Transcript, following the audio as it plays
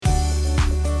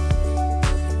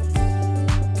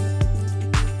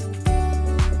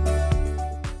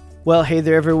Well, hey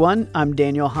there, everyone. I'm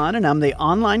Daniel Hahn, and I'm the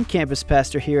online campus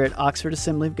pastor here at Oxford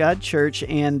Assembly of God Church,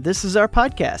 and this is our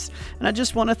podcast. And I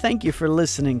just want to thank you for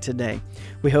listening today.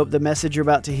 We hope the message you're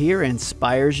about to hear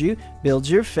inspires you, builds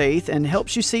your faith, and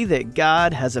helps you see that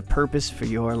God has a purpose for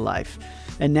your life.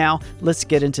 And now, let's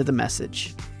get into the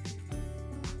message.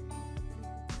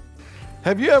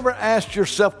 Have you ever asked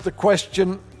yourself the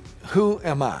question, who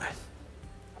am I?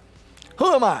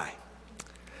 Who am I?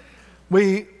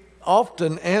 We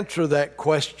often answer that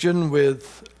question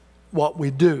with what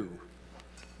we do.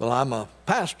 Well, I'm a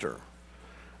pastor.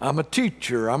 I'm a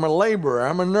teacher. I'm a laborer.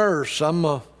 I'm a nurse. I'm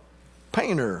a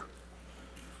painter.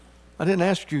 I didn't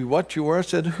ask you what you were. I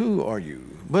said, who are you?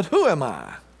 But who am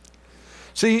I?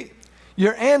 See,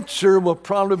 your answer will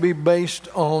probably be based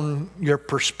on your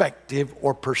perspective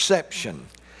or perception.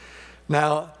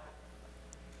 Now,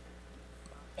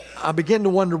 I began to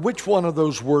wonder which one of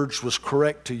those words was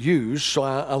correct to use, so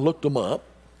I looked them up.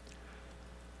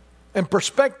 And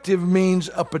perspective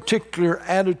means a particular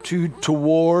attitude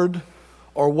toward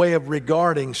or way of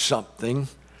regarding something,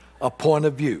 a point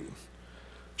of view.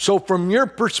 So from your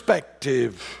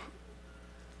perspective,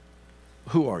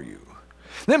 who are you?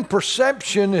 Then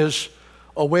perception is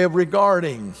a way of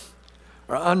regarding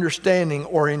or understanding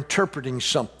or interpreting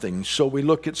something. So we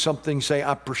look at something, say,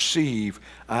 I perceive,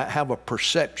 I have a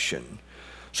perception.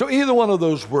 So either one of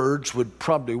those words would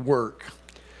probably work,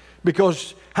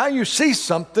 because how you see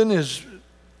something is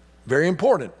very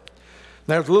important.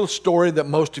 There's a little story that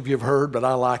most of you have heard, but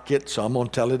I like it, so I'm going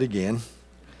to tell it again.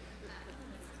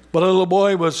 But a little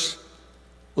boy was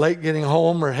late getting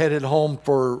home or headed home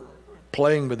for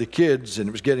playing with the kids, and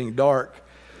it was getting dark.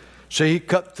 So he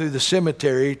cut through the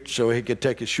cemetery so he could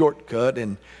take a shortcut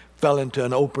and fell into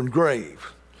an open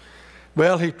grave.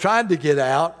 Well, he tried to get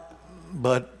out,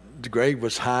 but the grave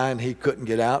was high and he couldn't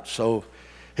get out. So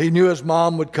he knew his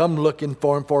mom would come looking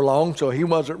for him for long, so he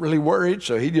wasn't really worried.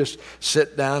 So he just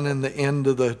sat down in the end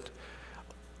of the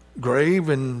grave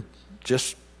and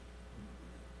just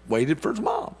waited for his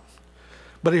mom.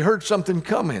 But he heard something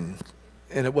coming,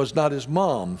 and it was not his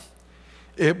mom.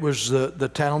 It was the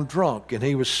town drunk, and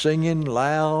he was singing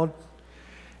loud,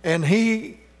 and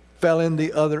he fell in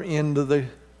the other end of the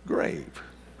grave.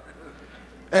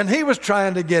 And he was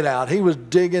trying to get out. He was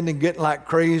digging and getting like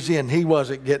crazy, and he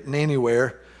wasn't getting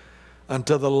anywhere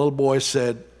until the little boy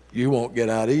said, "You won't get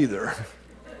out either."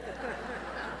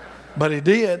 But he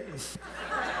did,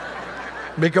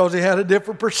 because he had a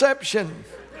different perception.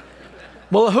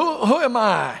 Well, who am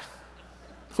I?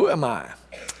 Who am I?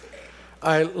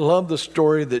 I love the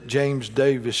story that James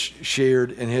Davis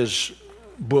shared in his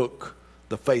book,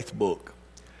 The Faith Book.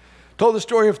 Told the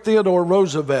story of Theodore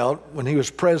Roosevelt when he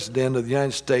was president of the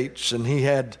United States, and he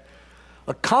had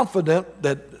a confidant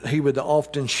that he would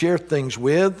often share things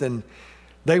with, and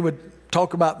they would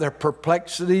talk about their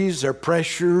perplexities, their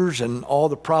pressures, and all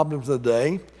the problems of the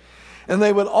day. And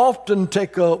they would often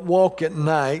take a walk at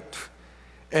night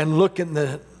and look at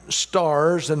the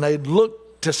stars, and they'd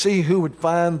look to see who would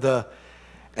find the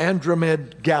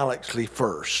Andromeda Galaxy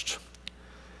first.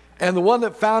 And the one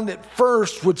that found it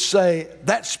first would say,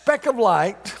 that speck of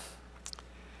light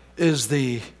is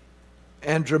the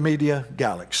Andromeda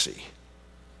Galaxy.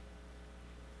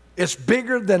 It's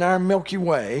bigger than our Milky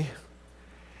Way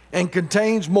and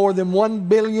contains more than 1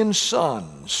 billion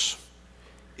suns,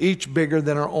 each bigger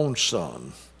than our own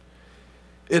sun.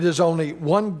 It is only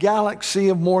one galaxy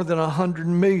of more than 100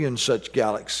 million such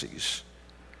galaxies.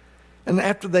 And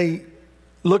after they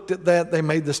looked at that, they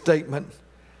made the statement,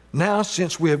 now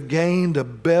since we have gained a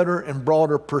better and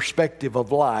broader perspective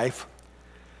of life,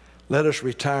 let us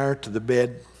retire to the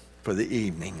bed for the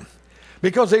evening.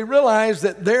 Because they realized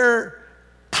that their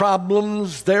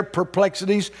problems, their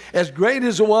perplexities, as great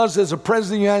as it was as a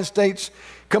president of the United States,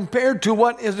 compared to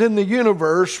what is in the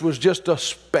universe, was just a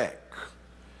speck.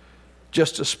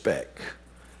 Just a speck.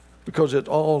 Because it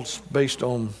all's based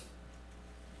on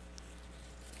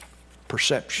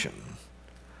perception.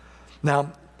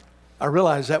 Now, I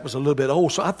realized that was a little bit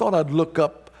old, so I thought I'd look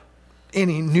up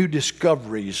any new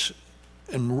discoveries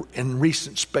and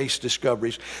recent space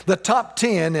discoveries. The top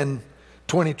 10 in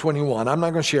 2021. I'm not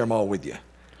going to share them all with you,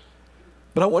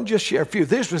 but I want to just share a few.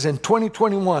 This was in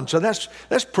 2021, so that's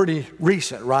pretty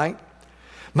recent, right?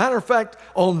 Matter of fact,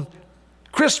 on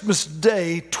Christmas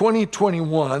Day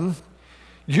 2021,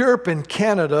 Europe and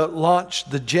Canada launched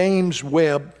the James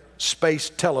Webb Space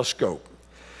Telescope.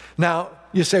 Now,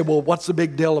 you say, well, what's the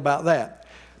big deal about that?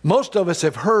 Most of us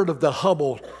have heard of the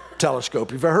Hubble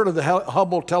telescope. You've heard of the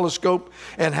Hubble telescope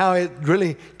and how it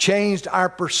really changed our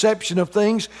perception of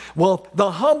things? Well,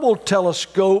 the Hubble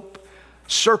telescope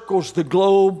circles the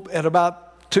globe at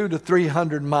about 200 to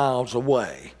 300 miles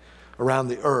away. around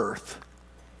the earth.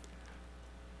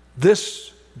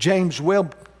 This James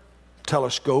Webb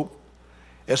telescope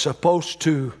is supposed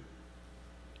to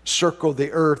circle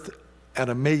the earth at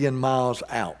 1 million miles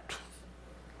out.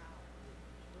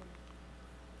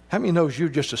 How many knows you're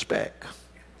just a speck?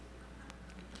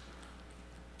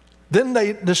 Then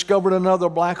they discovered another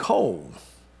black hole.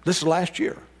 This is last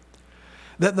year.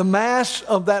 That the mass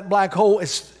of that black hole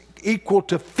is equal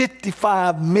to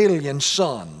 55 million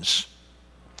suns.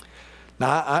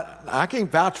 Now, I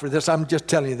can't vouch for this. I'm just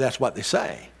telling you that's what they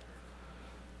say.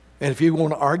 And if you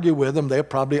want to argue with them, they'll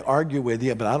probably argue with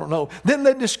you, but I don't know. Then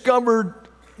they discovered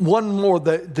one more,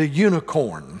 the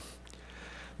unicorn.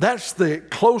 That's the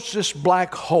closest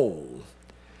black hole.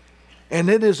 And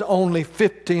it is only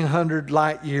 1,500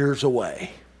 light years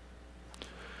away.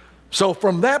 So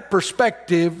from that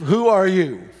perspective, who are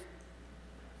you?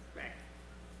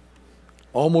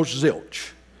 Almost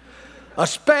zilch. A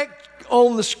speck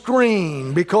on the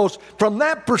screen, because from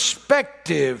that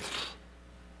perspective,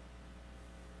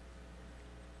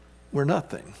 we're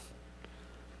nothing.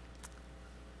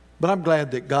 But I'm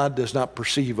glad that God does not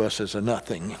perceive us as a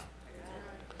nothing.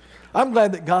 I'm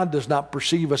glad that God does not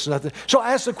perceive us as nothing. So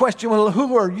I asked the question, well,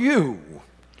 who are you?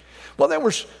 Well, there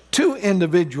were two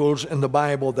individuals in the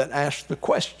Bible that asked the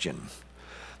question.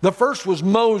 The first was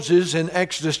Moses in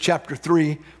Exodus chapter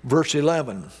 3, verse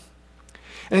 11.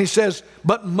 And he says,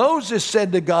 but Moses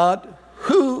said to God,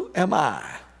 who am I,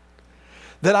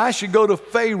 that I should go to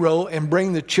Pharaoh and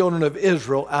bring the children of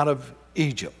Israel out of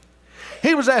Egypt?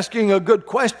 He was asking a good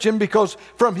question, because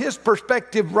from his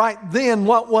perspective right then,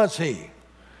 what was he?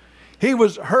 He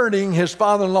was herding his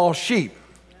father-in-law's sheep.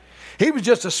 He was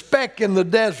just a speck in the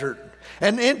desert,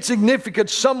 an insignificant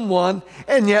someone,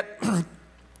 and yet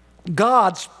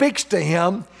God speaks to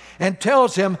him and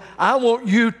tells him, I want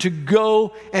you to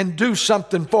go and do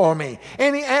something for me.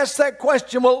 And he asked that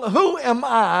question, well, who am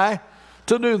I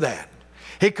to do that?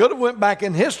 He could have went back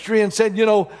in history and said,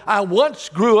 I once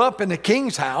grew up in the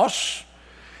king's house.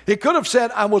 He could have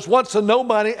said, I was once a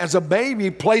nobody as a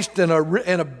baby placed in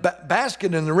a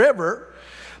basket in the river.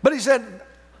 But he said,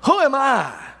 who am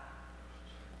I?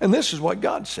 And this is what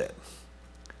God said.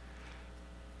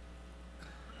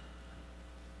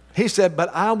 He said, but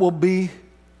I will be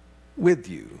with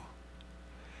you.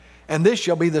 And this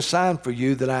shall be the sign for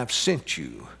you that I have sent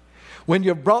you. When you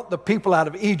have brought the people out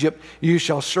of Egypt, you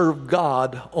shall serve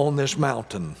God on this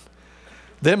mountain.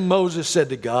 Then Moses said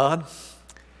to God,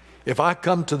 if I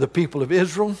come to the people of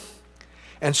Israel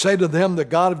and say to them, the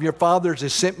God of your fathers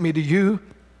has sent me to you,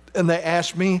 and they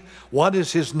ask me, what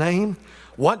is his name?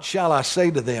 What shall I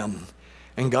say to them?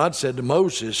 And God said to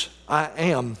Moses, I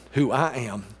am who I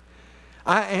am.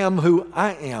 I am who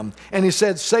I am. And he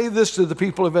said, say this to the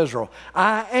people of Israel.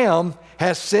 I am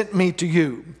has sent me to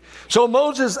you. So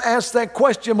Moses asked that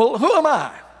question, well, who am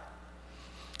I?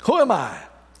 Who am I?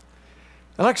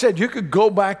 And like I said, you could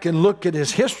go back and look at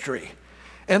his history.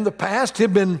 In the past,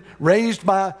 he'd been raised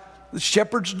by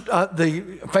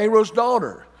the Pharaoh's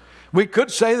daughter. We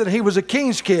could say that he was a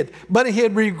king's kid, but he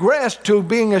had regressed to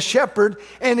being a shepherd,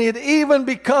 and he had even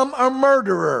become a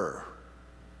murderer.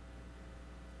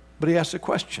 But he asked the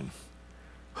question,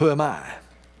 who am I?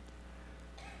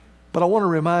 But I want to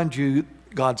remind you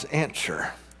God's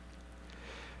answer.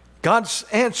 God's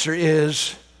answer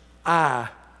is, I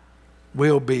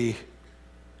will be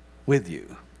with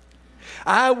you.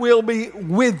 I will be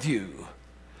with you.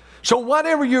 So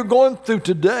whatever you're going through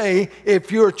today,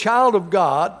 if you're a child of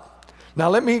God, now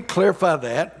let me clarify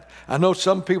that. I know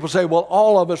some people say, well,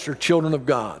 all of us are children of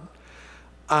God.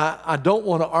 I don't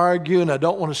want to argue, and I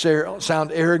don't want to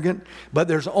sound arrogant, but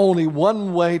there's only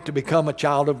one way to become a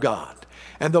child of God.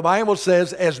 And the Bible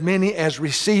says, as many as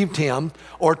received him,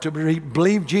 or to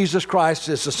believe Jesus Christ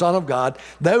as the Son of God,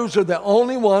 those are the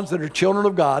only ones that are children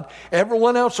of God.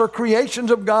 Everyone else are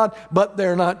creations of God, but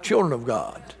they're not children of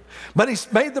God. But he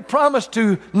made the promise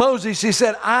to Moses. He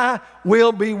said, I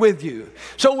will be with you.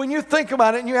 So when you think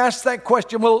about it and you ask that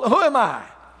question, well, who am I?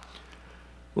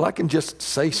 Well, I can just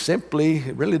say simply,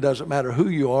 it really doesn't matter who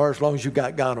you are as long as you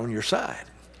got God on your side.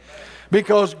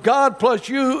 Because God plus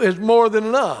you is more than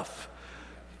enough.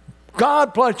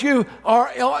 God plus you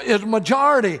is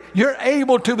majority. You're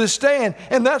able to withstand.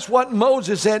 And that's what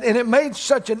Moses said. And it made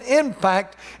such an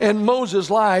impact in Moses'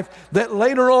 life that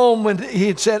later on when he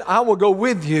had said, I will go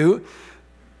with you,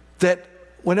 that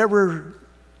whenever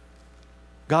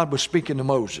God was speaking to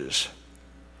Moses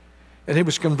and he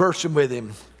was conversing with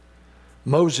him,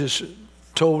 Moses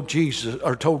told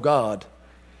God,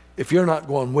 if you're not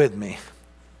going with me,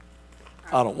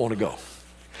 I don't want to go.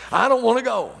 I don't want to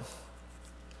go.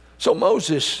 So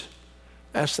Moses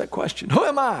asked that question, who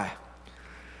am I?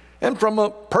 And from a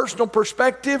personal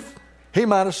perspective, he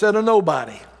might have said a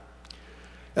nobody.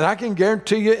 And I can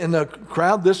guarantee you, in a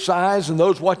crowd this size and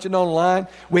those watching online,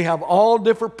 we have all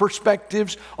different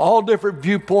perspectives, all different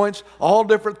viewpoints, all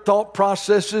different thought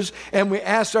processes, and we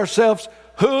ask ourselves,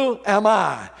 who am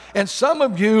I? And some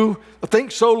of you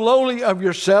think so lowly of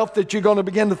yourself that you're going to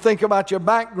begin to think about your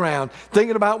background,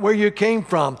 thinking about where you came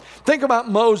from. Think about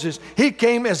Moses. He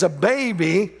came as a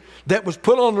baby that was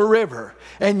put on the river.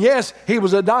 And yes, he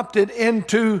was adopted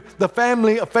into the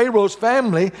family of Pharaoh's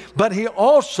family, but he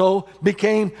also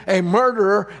became a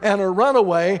murderer and a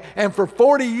runaway. And for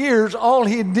 40 years, all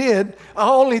he did, the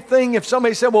only thing, if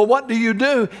somebody said, well, what do you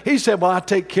do? He said, well, I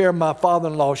take care of my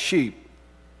father-in-law's sheep.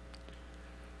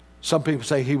 Some people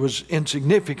say he was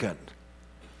insignificant.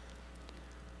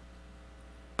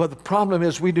 But the problem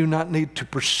is we do not need to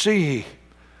perceive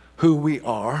who we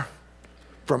are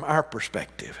from our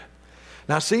perspective.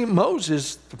 Now see,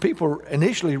 Moses, the people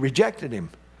initially rejected him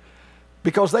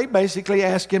because they basically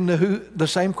asked him the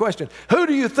same question. Who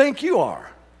do you think you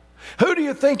are? Who do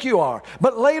you think you are?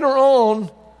 But later on,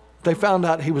 they found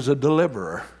out he was a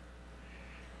deliverer.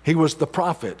 He was the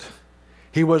prophet.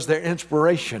 He was their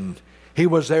inspiration. He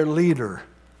was their leader.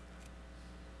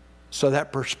 So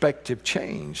that perspective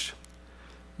changed.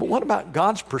 But what about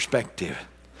God's perspective?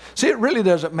 See, it really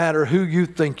doesn't matter who you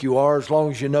think you are as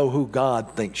long as you know who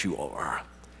God thinks you are.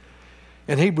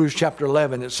 In Hebrews chapter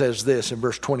 11, it says this in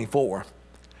verse 24.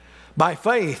 By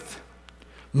faith,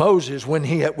 Moses, when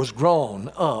he was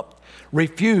grown up,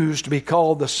 refused to be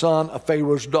called the son of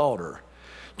Pharaoh's daughter,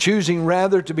 choosing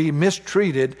rather to be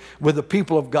mistreated with the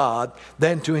people of God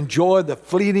than to enjoy the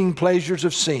fleeting pleasures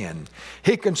of sin.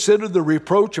 He considered the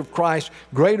reproach of Christ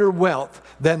greater wealth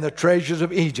than the treasures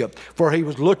of Egypt, for he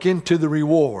was looking to the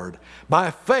reward.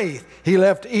 By faith he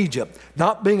left Egypt,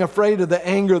 not being afraid of the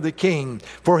anger of the king,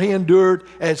 for he endured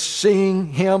as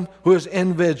seeing him who is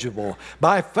invisible.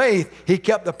 By faith he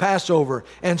kept the Passover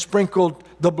and sprinkled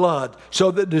the blood,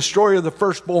 so that the destroyer of the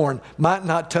firstborn might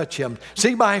not touch him.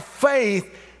 See, by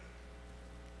faith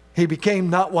he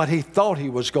became not what he thought he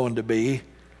was going to be,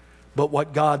 but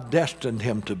what God destined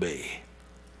him to be.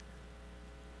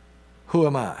 Who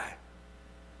am I?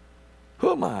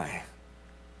 Who am I?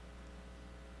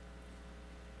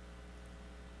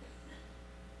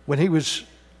 When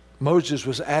Moses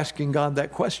was asking God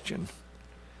that question,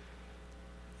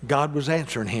 God was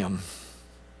answering him.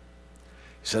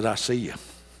 He said, I see you.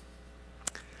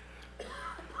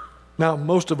 Now,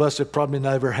 most of us have probably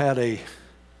never had a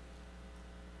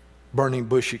burning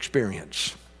bush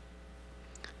experience.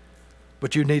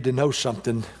 But you need to know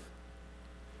something,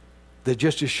 that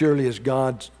just as surely as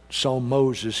God saw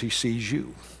Moses, he sees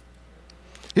you.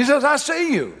 He says, I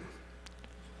see you.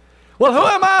 Well, who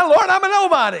am I, Lord? I'm a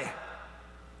nobody.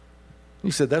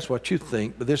 He said, that's what you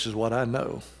think, but this is what I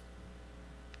know.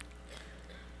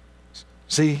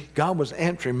 See, God was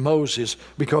answering Moses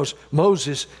because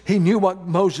Moses, he knew what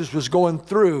Moses was going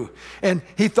through. And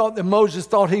he thought that Moses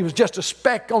thought he was just a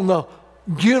speck on the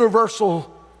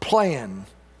universal plan.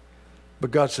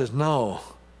 But God says, no,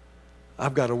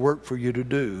 I've got a work for you to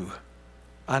do.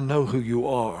 I know who you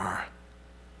are.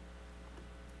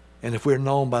 And if we're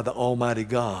known by the Almighty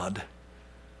God,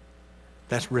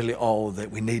 that's really all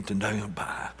that we need to know Him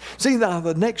by. See, now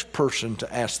the next person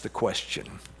to ask the question,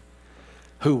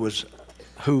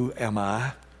 who am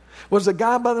I, was a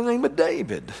guy by the name of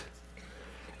David.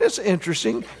 It's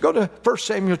interesting. Go to 1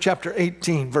 Samuel chapter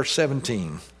 18, verse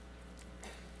 17.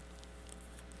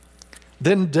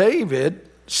 Then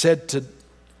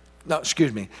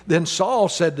Saul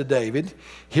said to David,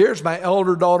 here's my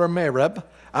elder daughter Merab.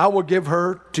 I will give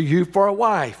her to you for a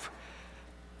wife.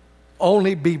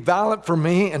 Only be valiant for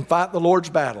me and fight the Lord's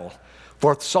battle.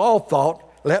 For Saul thought,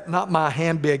 let not my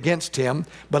hand be against him,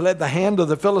 but let the hand of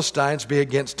the Philistines be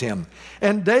against him.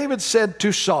 And David said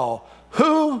to Saul,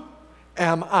 who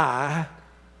am I?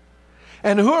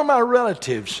 And who are my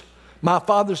relatives, my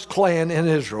father's clan in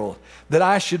Israel, that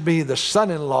I should be the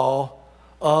son-in-law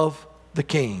of the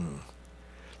king?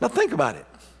 Now think about it.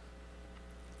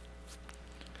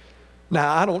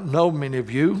 Now, I don't know many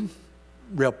of you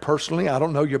real personally. I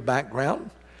don't know your background.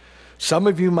 Some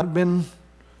of you might have been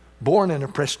born in a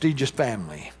prestigious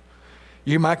family.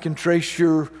 You might can trace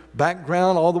your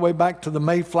background all the way back to the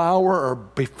Mayflower or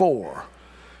before.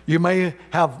 You may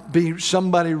be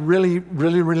somebody really,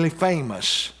 really, really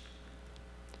famous.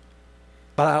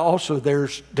 But I also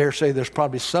dare say there's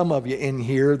probably some of you in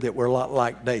here that were a lot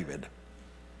like David.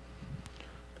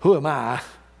 Who am I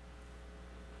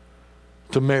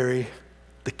to marry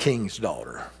the king's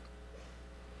daughter?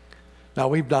 Now,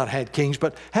 we've not had kings,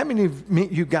 but how many of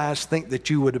you guys think that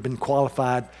you would have been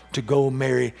qualified to go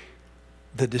marry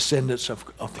the descendants of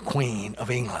the Queen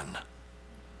of England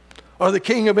or the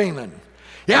King of England.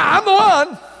 Yeah, I'm the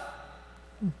one.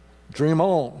 Dream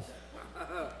on.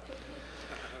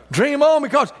 Dream on,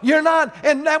 because you're not.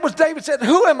 And that was David said,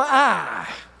 who am I?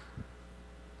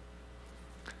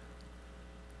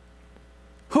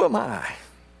 Who am I?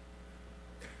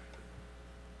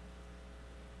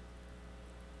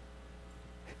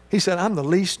 He said, I'm the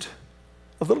least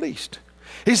of the least.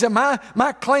 He said, my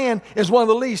clan is one of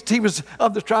the least. He was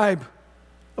of the tribe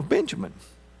of Benjamin.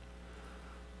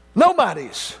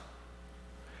 Nobody's.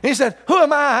 He said, who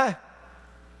am I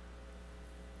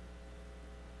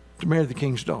to marry the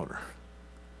king's daughter?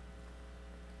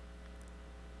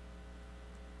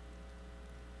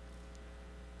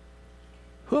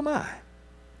 Who am I?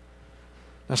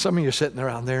 Now, some of you are sitting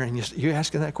around there and you're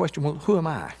asking that question, well, who am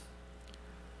I?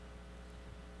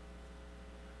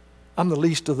 I'm the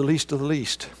least of the least of the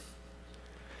least.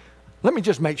 Let me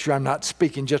just make sure I'm not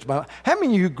speaking just about. How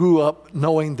many of you grew up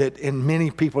knowing that in many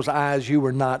people's eyes you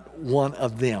were not one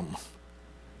of them?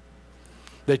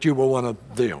 That you were one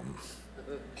of them.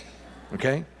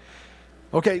 Okay?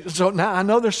 Okay, so now I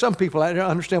know there's some people out there that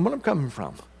understand where I'm coming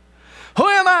from. Who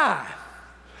am I?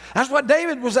 That's what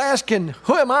David was asking.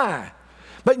 Who am I?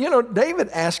 But you know, David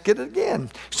asked it again.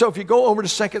 So if you go over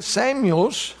to 2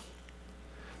 Samuel,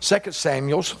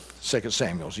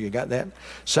 you got that?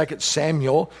 2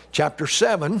 Samuel chapter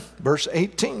 7, verse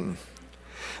 18.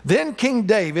 Then King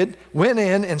David went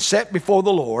in and sat before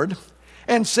the Lord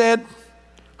and said,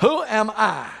 who am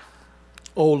I,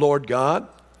 O Lord God?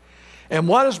 And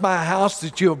what is my house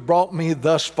that you have brought me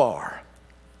thus far?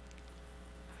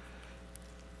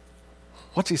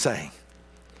 What's he saying?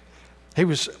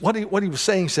 What he was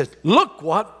saying, he said, look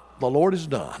what the Lord has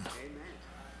done.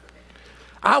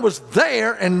 I was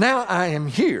there and now I am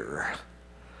here.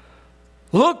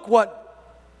 Look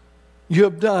what you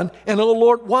have done. And oh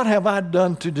Lord, what have I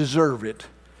done to deserve it?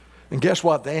 And guess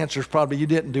what? The answer is probably you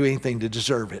didn't do anything to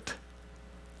deserve it.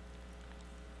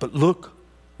 But look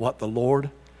what the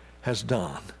Lord has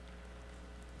done.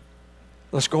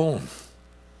 Let's go on.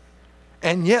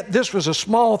 And yet this was a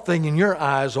small thing in your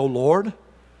eyes, O Lord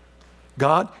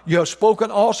God. You have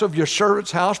spoken also of your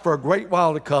servant's house for a great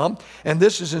while to come, and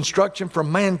this is instruction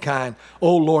from mankind,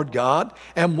 O Lord God.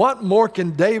 And what more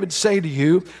can David say to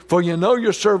you? For you know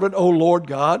your servant, O Lord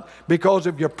God, because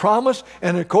of your promise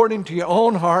and according to your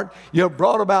own heart, you have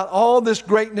brought about all this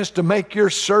greatness to make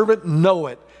your servant know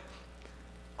it.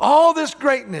 All this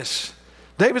greatness.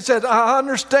 David said, I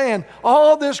understand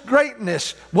all this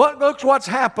greatness. Look what's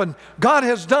happened. God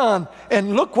has done,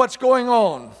 and look what's going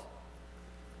on.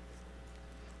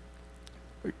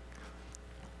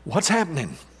 What's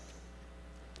happening?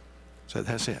 So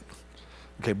that's it.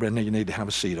 Okay, Brenda, you need to have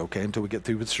a seat, okay, until we get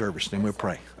through with service. Then we'll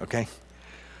pray, okay?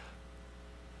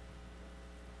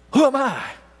 Who am I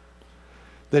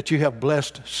that you have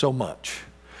blessed so much?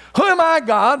 Who am I,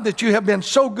 God, that you have been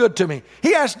so good to me?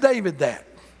 He asked David that.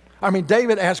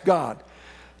 David asked God.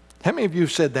 How many of you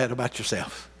have said that about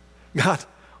yourself? God,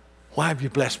 why have you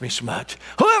blessed me so much?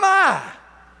 Who am I?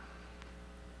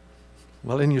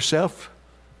 Well, in yourself,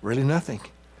 really nothing.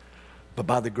 But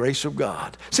by the grace of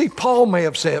God. See, Paul may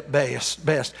have said it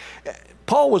best.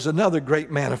 Paul was another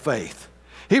great man of faith.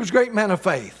 He was a great man of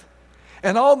faith.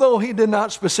 And although he did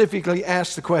not specifically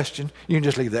ask the question, you can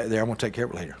just leave that there. I'm going to take care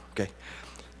of it later, okay?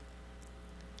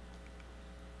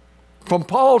 From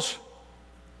Paul's,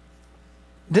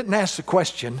 didn't ask the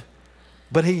question,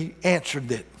 but he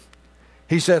answered it.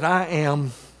 He said, I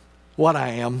am what I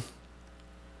am.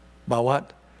 By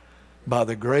what? By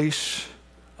the grace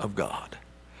of God.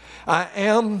 I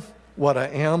am what I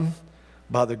am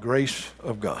by the grace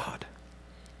of God.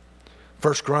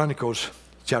 1 Chronicles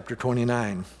chapter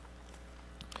 29,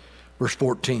 verse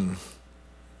 14.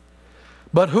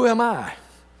 But who am I?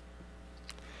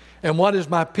 And what is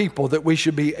my people that we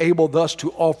should be able thus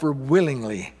to offer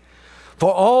willingly?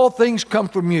 For all things come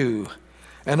from you,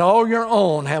 and all your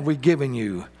own have we given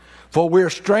you. For we are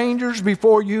strangers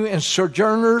before you and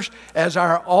sojourners as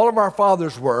all of our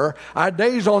fathers were. Our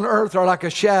days on earth are like a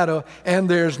shadow, and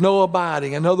there's no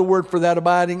abiding. Another word for that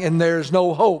abiding, and there's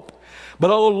no hope. But,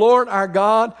 O Lord our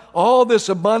God, all this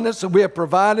abundance that we have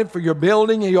provided for your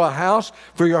building and your house,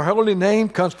 for your holy name,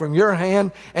 comes from your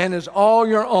hand and is all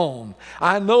your own.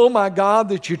 I know, my God,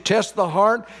 that you test the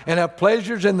heart and have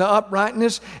pleasures in the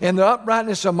uprightness. In the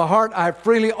uprightness of my heart, I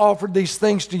freely offered these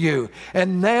things to you.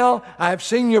 And now I have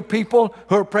seen your people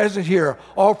who are present here,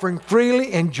 offering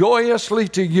freely and joyously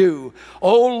to you.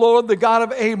 O Lord, the God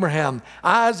of Abraham,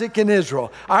 Isaac, and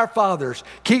Israel, our fathers,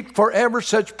 keep forever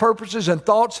such purposes and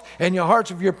thoughts in your heart hearts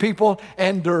of your people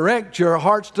and direct your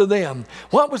hearts to them.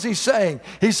 What was he saying?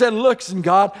 He said, listen,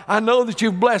 God, I know that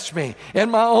you've blessed me.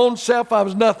 In my own self, I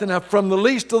was nothing. I'm from the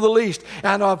least to the least,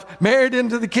 and I've married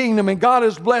into the kingdom, and God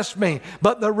has blessed me.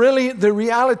 But the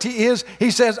reality is,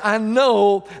 he says, I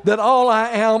know that all I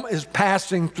am is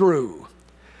passing through.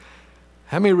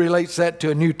 How many relates that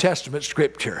to a New Testament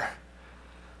scripture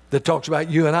that talks about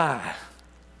you and I?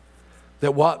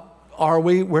 That what are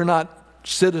we? We're not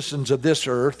citizens of this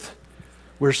earth.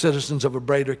 We're citizens of a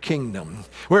greater kingdom.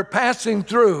 We're passing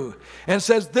through, and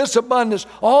says this abundance,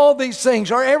 all these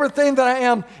things, or everything that I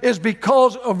am, is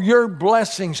because of your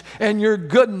blessings and your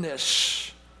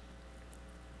goodness.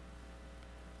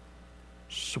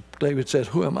 So David says,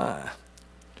 who am I?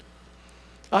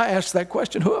 I asked that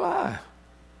question, who am I?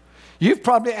 You've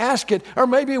probably asked it, or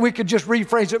maybe we could just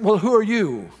rephrase it, well, who are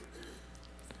you?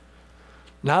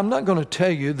 Now, I'm not going to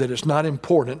tell you that it's not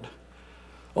important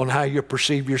on how you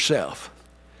perceive yourself.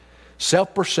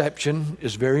 Self-perception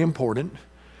is very important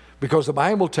because the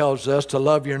Bible tells us to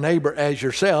love your neighbor as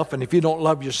yourself, and if you don't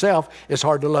love yourself, it's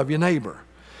hard to love your neighbor.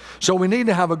 So we need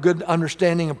to have a good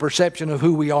understanding and perception of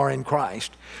who we are in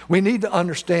Christ. We need to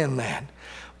understand that.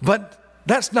 But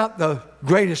that's not the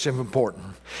greatest of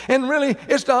important. And really,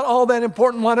 it's not all that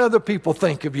important what other people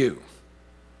think of you.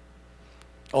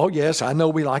 Oh, yes, I know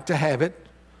we like to have it.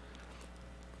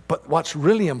 But what's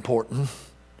really important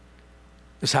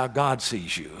is how God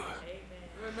sees you.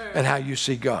 Amen. And how you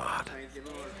see God. You,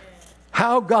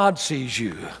 how God sees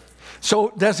you.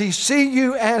 So does he see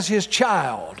you as his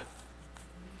child?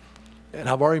 And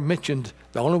I've already mentioned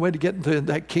the only way to get into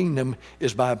that kingdom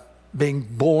is by being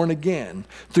born again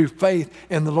through faith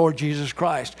in the Lord Jesus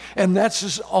Christ. And that's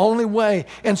his only way.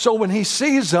 And so when he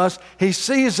sees us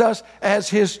as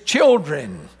his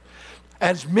children.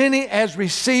 As many as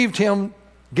received him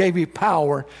gave you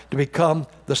power to become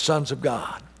the sons of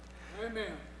God.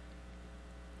 Amen.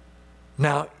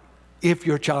 Now, if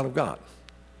you're a child of God,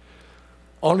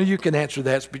 only you can answer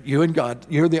that, but you and God,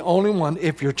 you're the only one.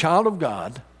 If you're a child of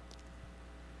God,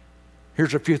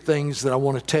 here's a few things that I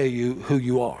want to tell you who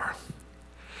you are.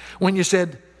 When you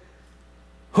said,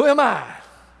 who am I?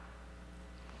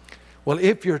 Well,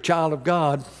 if you're a child of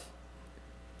God,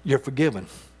 you're forgiven.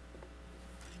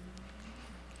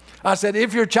 I said,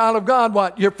 if you're a child of God,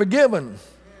 what? You're forgiven.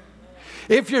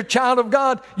 If you're a child of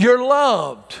God, you're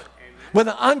loved with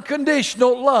an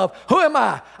unconditional love. Who am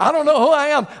I? I don't know who I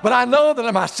am, but I know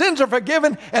that my sins are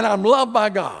forgiven and I'm loved by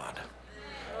God.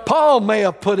 Paul may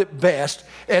have put it best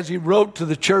as he wrote to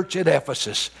the church at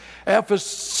Ephesus.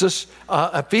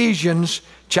 Ephesians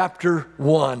chapter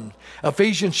 1.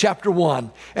 Ephesians chapter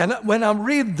 1. And when I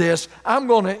read this, I'm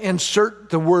going to insert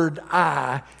the word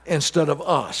I instead of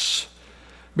us,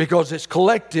 because it's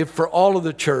collective for all of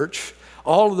the church,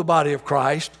 all of the body of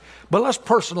Christ. But let's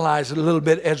personalize it a little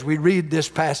bit as we read this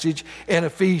passage in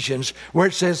Ephesians, where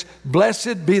it says,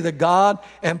 blessed be the God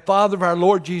and Father of our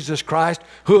Lord Jesus Christ,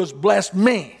 who has blessed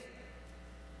me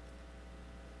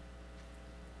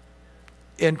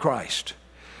in Christ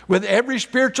with every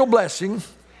spiritual blessing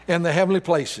in the heavenly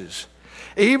places,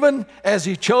 even as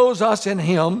he chose us in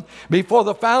him before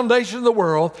the foundation of the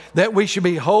world, that we should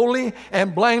be holy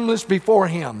and blameless before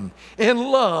him. In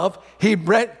love, he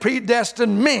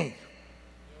predestined me,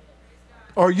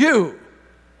 or you.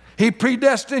 He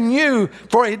predestined you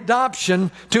for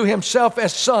adoption to himself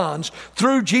as sons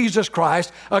through Jesus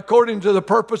Christ, according to the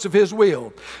purpose of his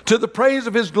will, to the praise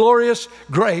of his glorious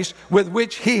grace with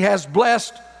which he has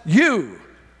blessed you.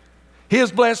 He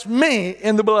has blessed me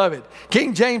in the beloved.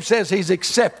 King James says he's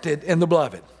accepted in the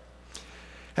beloved.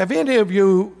 Have any of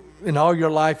you in all your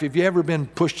life, have you ever been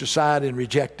pushed aside and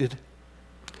rejected?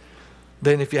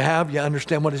 Then if you have, you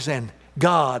understand what he's saying.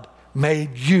 God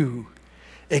made you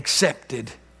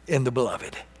accepted in the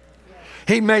beloved.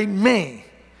 He made me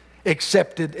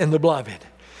accepted in the beloved.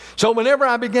 So whenever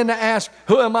I begin to ask,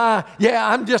 who am I? Yeah,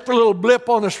 I'm just a little blip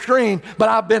on the screen, but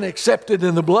I've been accepted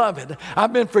in the beloved.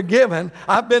 I've been forgiven.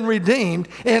 I've been redeemed.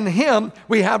 In him,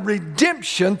 we have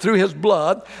redemption through his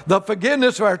blood, the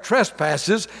forgiveness of our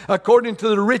trespasses, according to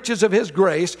the riches of his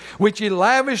grace, which he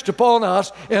lavished upon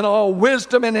us in all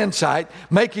wisdom and insight,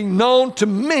 making known to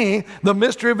me the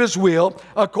mystery of his will,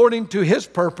 according to his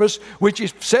purpose, which he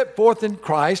set forth in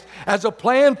Christ, as a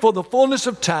plan for the fullness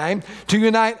of time, to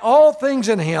unite all things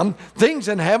in him, things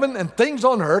in heaven and things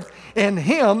on earth. In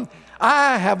him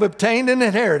I have obtained an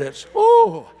inheritance.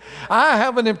 Oh, I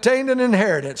haven't obtained an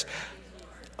inheritance.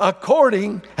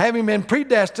 Having been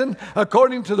predestined,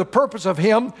 according to the purpose of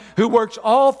him who works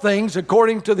all things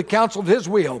according to the counsel of his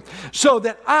will, so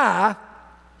that I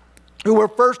who were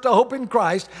first to hope in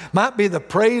Christ, might be the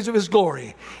praise of his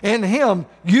glory. In him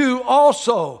you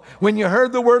also, when you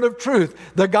heard the word of truth,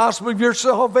 the gospel of your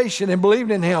salvation, and believed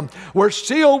in him, were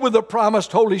sealed with the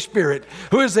promised Holy Spirit,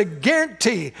 who is the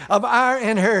guarantee of our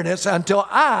inheritance until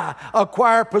I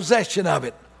acquire possession of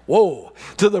it. Whoa,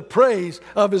 to the praise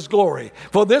of his glory.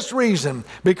 For this reason,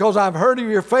 because I've heard of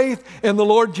your faith in the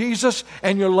Lord Jesus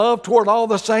and your love toward all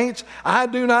the saints, I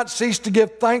do not cease to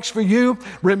give thanks for you,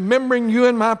 remembering you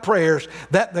in my prayers,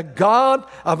 that the God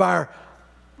of our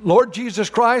Lord Jesus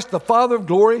Christ, the Father of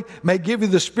glory, may give you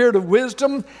the spirit of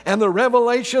wisdom and the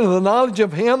revelation of the knowledge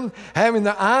of him, having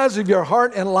the eyes of your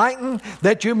heart enlightened,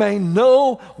 that you may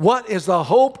know what is the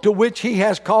hope to which he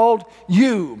has called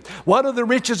you, what are the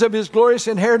riches of his glorious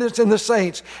inheritance in the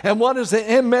saints, and what is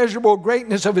the immeasurable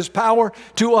greatness of his power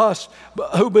to us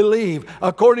who believe,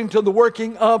 according to the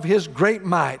working of his great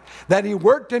might, that he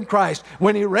worked in Christ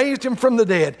when he raised him from the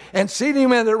dead and seated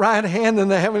him at the right hand in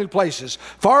the heavenly places,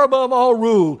 far above all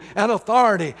rule and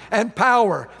authority and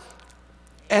power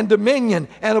and dominion,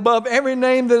 and above every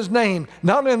name that is named,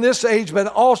 not in this age, but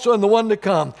also in the one to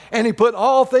come. And he put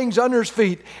all things under his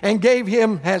feet, and gave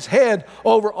him as head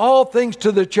over all things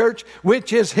to the church,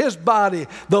 which is his body,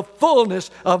 the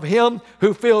fullness of him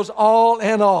who fills all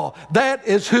in all. That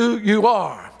is who you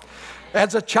are.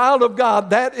 As a child of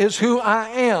God, that is who I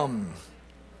am.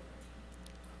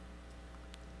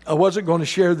 I wasn't going to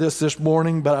share this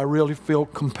morning, but I really feel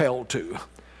compelled to.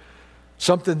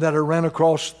 Something that I ran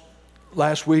across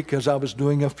last week as I was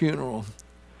doing a funeral.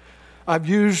 I've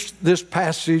used this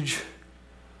passage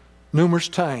numerous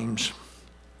times.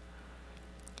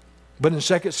 But in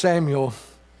 2 Samuel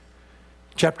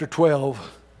chapter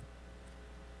 12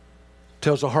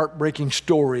 tells a heartbreaking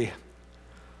story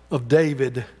of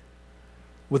David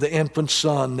with an infant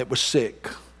son that was sick.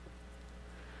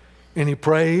 And he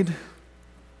prayed,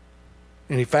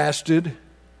 and he fasted,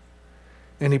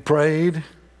 and he prayed,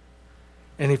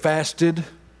 and he fasted.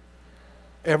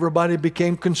 Everybody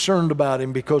became concerned about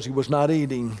him because he was not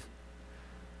eating.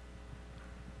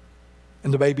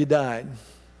 And the baby died.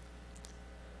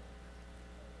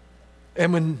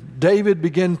 And when David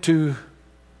began to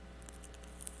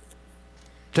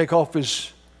take off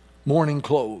his mourning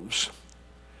clothes,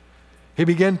 he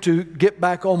began to get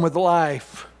back on with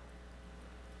life.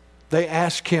 They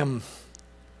asked him,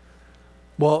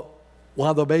 well,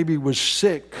 while the baby was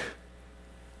sick,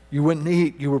 you wouldn't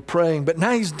eat, you were praying, but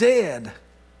now he's dead.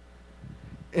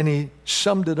 And he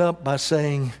summed it up by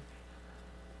saying,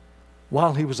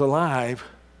 while he was alive,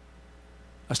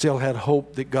 I still had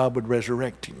hope that God would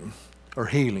resurrect him or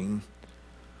heal him.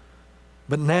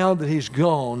 But now that he's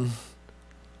gone,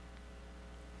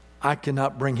 I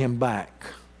cannot bring him back.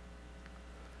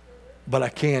 But I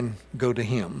can go to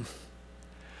him.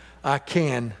 I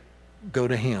can go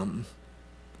to him.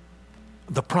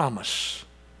 The promise.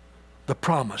 The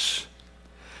promise.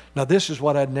 Now this is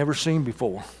what I'd never seen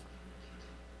before.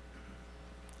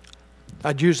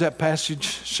 I'd used that passage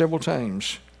several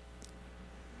times,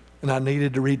 and I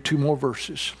needed to read 2 more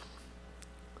verses.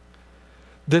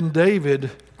 Then David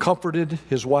comforted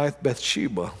his wife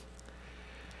Bathsheba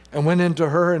and went into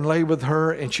her and lay with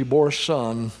her, and she bore a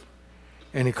son,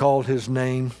 and he called his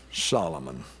name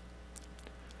Solomon.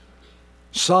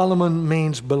 Solomon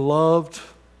means beloved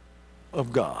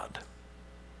of God.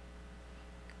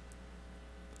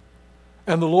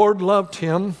 And the Lord loved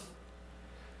him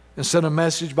and sent a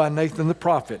message by Nathan the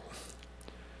prophet.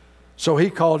 So he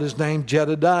called his name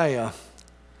Jedediah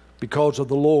because of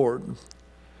the Lord.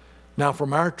 Now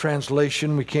from our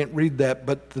translation, we can't read that,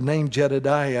 but the name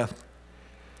Jedediah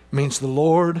means the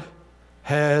Lord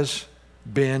has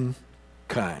been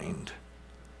kind.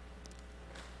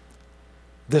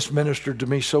 This ministered to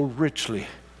me so richly,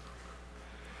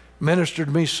 ministered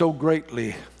to me so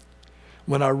greatly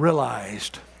when I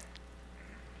realized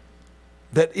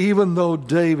that even though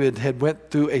David had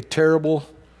went through a terrible,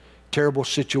 terrible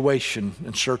situation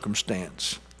and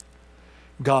circumstance,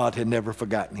 God had never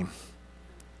forgotten him.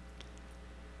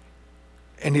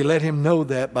 And he let him know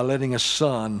that by letting a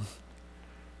son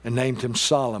and named him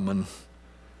Solomon,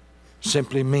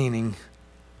 simply meaning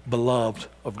beloved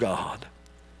of God.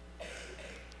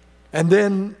 And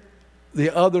then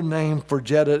the other name for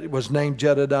was named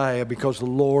Jedediah because the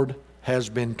Lord has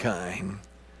been kind.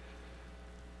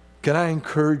 Can I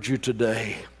encourage you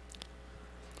today,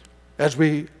 as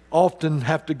we often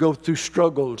have to go through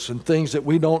struggles and things that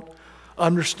we don't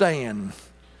understand,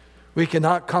 we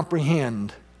cannot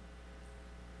comprehend,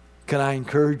 can I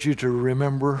encourage you to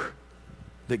remember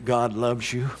that God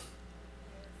loves you?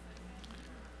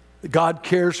 That God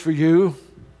cares for you?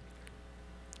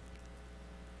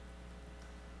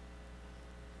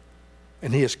 And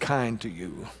and He is kind to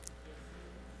you.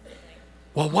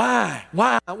 Well, why?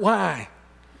 Why?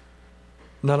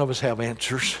 None of us have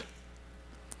answers.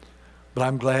 But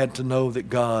I'm glad to know that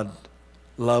God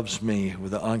loves me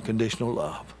with an unconditional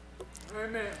love.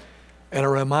 Amen. And I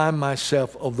remind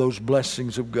myself of those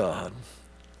blessings of God.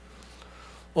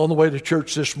 On the way to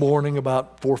church this morning,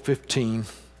 about 4:15,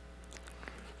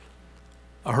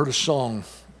 I heard a song.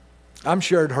 I'm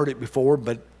sure I'd heard it before,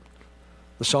 but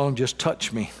the song just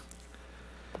touched me.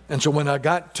 And so when I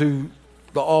got to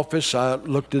the office, I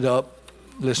looked it up,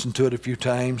 listened to it a few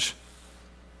times.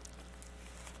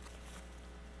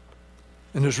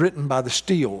 And it was written by the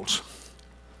Steels,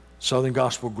 Southern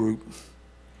Gospel Group.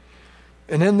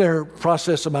 And in their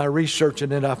process of my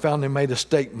researching it, I found they made a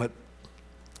statement.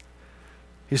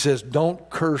 He says, don't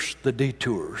curse the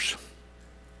detours.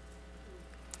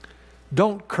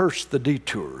 Don't curse the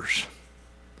detours.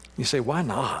 You say, why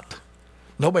not?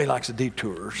 Nobody likes the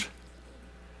detours.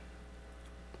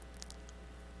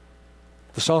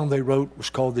 The song they wrote was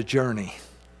called The Journey.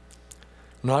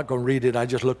 I'm not going to read it. I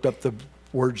just looked up the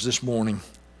words this morning.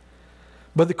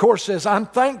 But the chorus says, I'm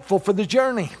thankful for the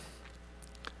journey.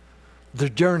 The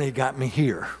journey got me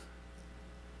here.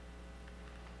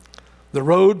 The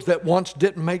road that once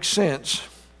didn't make sense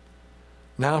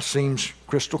now seems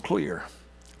crystal clear.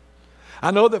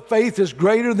 I know that faith is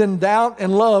greater than doubt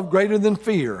and love greater than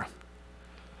fear.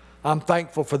 I'm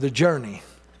thankful for the journey.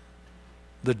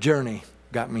 The journey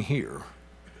got me here.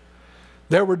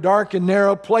 There were dark and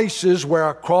narrow places where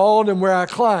I crawled and where I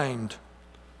climbed.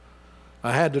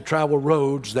 I had to travel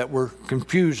roads that were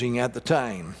confusing at the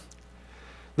time.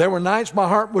 There were nights my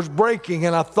heart was breaking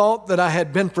and I thought that I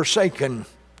had been forsaken.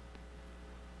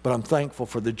 But I'm thankful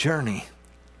for the journey.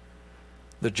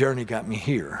 The journey got me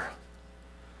here.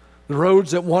 The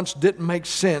roads that once didn't make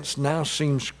sense now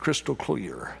seems crystal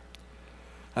clear.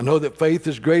 I know that faith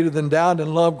is greater than doubt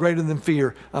and love greater than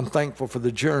fear. I'm thankful for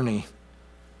the journey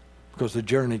because the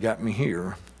journey got me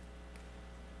here.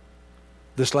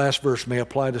 This last verse may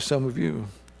apply to some of you.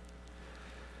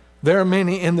 There are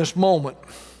many in this moment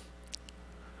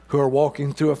who are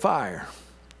walking through a fire.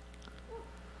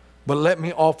 But let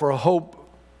me offer a hope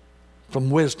from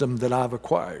wisdom that I've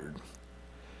acquired.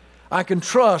 I can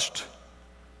trust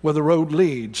where the road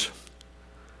leads,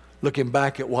 looking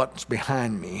back at what's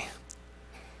behind me,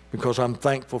 because I'm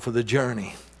thankful for the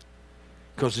journey,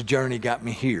 because the journey got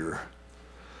me here.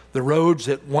 The roads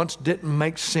that once didn't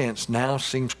make sense now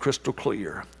seems crystal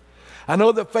clear. I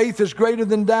know that faith is greater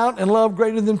than doubt and love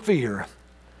greater than fear.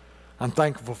 I'm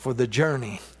thankful for the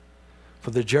journey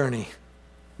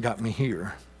got me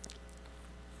here.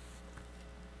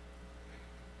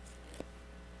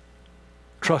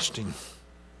 Trusting.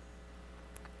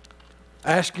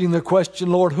 Asking the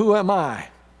question, Lord, who am I?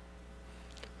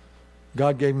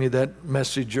 God gave me that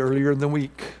message earlier in the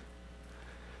week.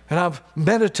 And I've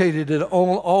meditated it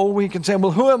all week and saying,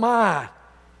 well, who am I?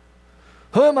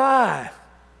 Who am I?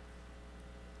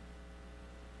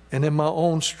 And in my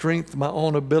own strength, my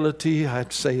own ability,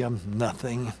 I'd say I'm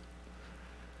nothing.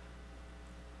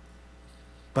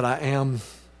 But I am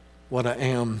what I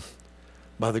am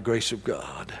by the grace of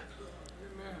God.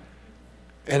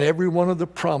 And every one of the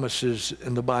promises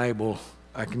in the Bible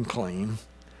I can claim.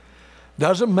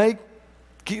 Doesn't make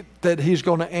it that He's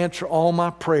going to answer all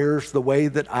my prayers the way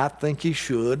that I think He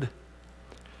should,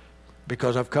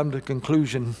 because I've come to the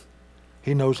conclusion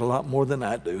He knows a lot more than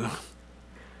I do.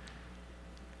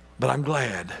 But I'm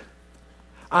glad.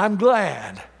 I'm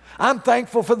glad. I'm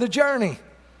thankful for the journey,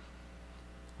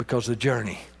 because the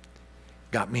journey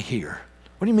got me here.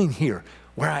 What do you mean here?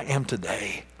 Where I am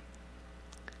today.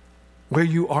 Where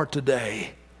you are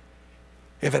today.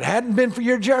 If it hadn't been for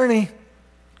your journey,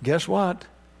 guess what?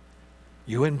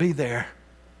 You wouldn't be there.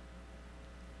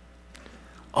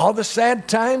 All the sad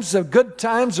times, the good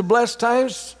times, the blessed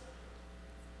times,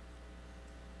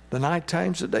 the night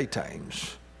times, the day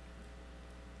times.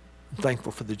 I'm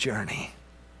thankful for the journey.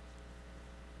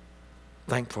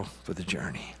 Thankful for the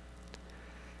journey.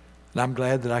 And I'm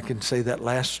glad that I can say that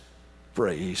last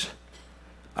phrase.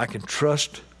 I can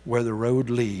trust where the road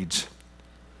leads,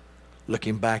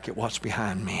 looking back at what's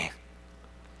behind me.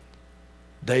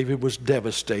 David was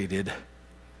devastated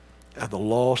at the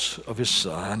loss of his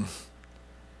son,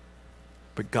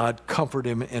 but God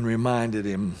comforted him and reminded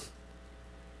him,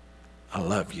 I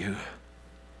love you.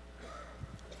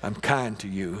 I'm kind to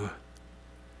you.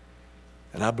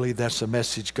 And I believe that's the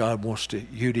message God wants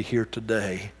you to hear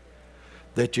today.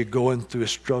 That you're going through a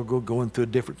struggle, going through a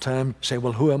different time. You say,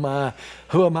 well, who am I?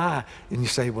 Who am I? And you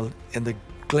say, well, in the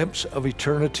glimpse of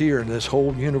eternity or in this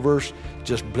whole universe,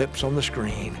 just blips on the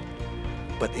screen.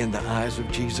 But in the eyes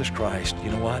of Jesus Christ,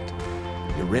 you know what?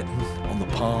 You're written on the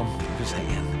palm of his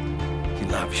hand. He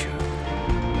loves you.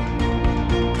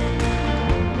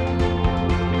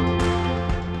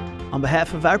 On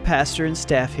behalf of our pastor and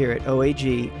staff here at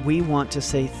OAG, we want to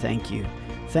say thank you.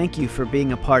 Thank you for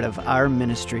being a part of our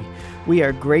ministry. We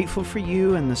are grateful for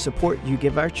you and the support you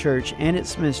give our church and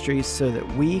its ministries so that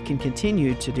we can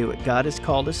continue to do what God has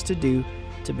called us to do,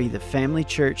 to be the family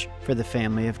church for the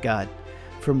family of God.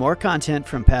 For more content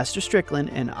from Pastor Strickland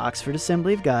and Oxford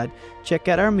Assembly of God, check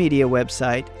out our media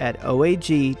website at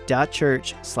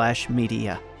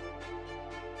oag.church/media.